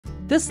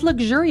This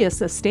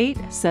luxurious estate,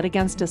 set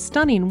against a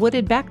stunning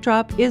wooded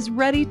backdrop, is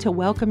ready to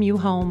welcome you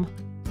home.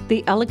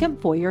 The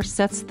elegant foyer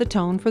sets the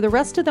tone for the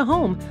rest of the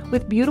home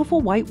with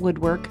beautiful white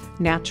woodwork,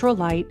 natural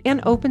light, and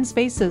open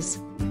spaces.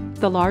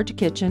 The large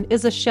kitchen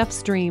is a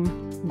chef's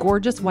dream.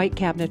 Gorgeous white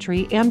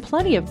cabinetry and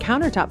plenty of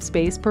countertop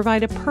space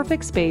provide a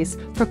perfect space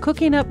for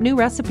cooking up new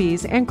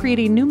recipes and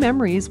creating new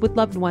memories with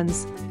loved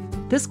ones.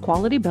 This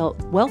quality-built,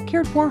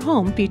 well-cared-for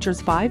home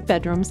features 5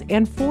 bedrooms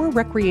and 4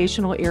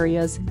 recreational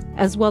areas,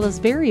 as well as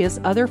various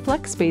other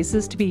flex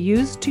spaces to be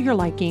used to your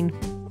liking.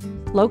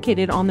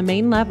 Located on the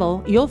main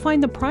level, you'll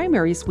find the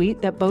primary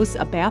suite that boasts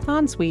a bath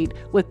ensuite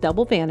with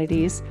double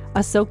vanities,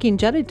 a soaking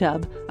jetted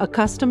tub, a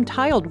custom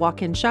tiled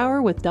walk-in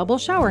shower with double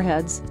shower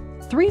heads.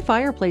 3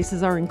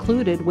 fireplaces are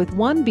included, with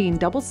one being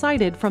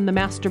double-sided from the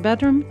master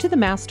bedroom to the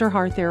master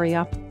hearth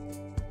area.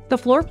 The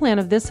floor plan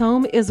of this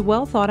home is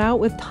well thought out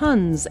with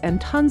tons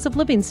and tons of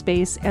living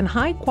space and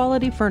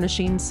high-quality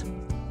furnishings.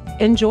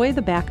 Enjoy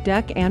the back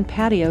deck and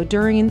patio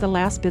during the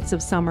last bits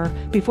of summer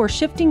before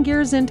shifting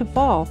gears into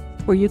fall,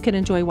 where you can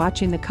enjoy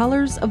watching the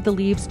colors of the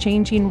leaves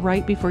changing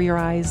right before your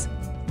eyes.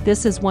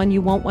 This is one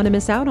you won't want to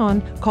miss out on.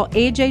 Call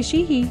AJ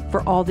Sheehy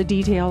for all the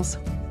details.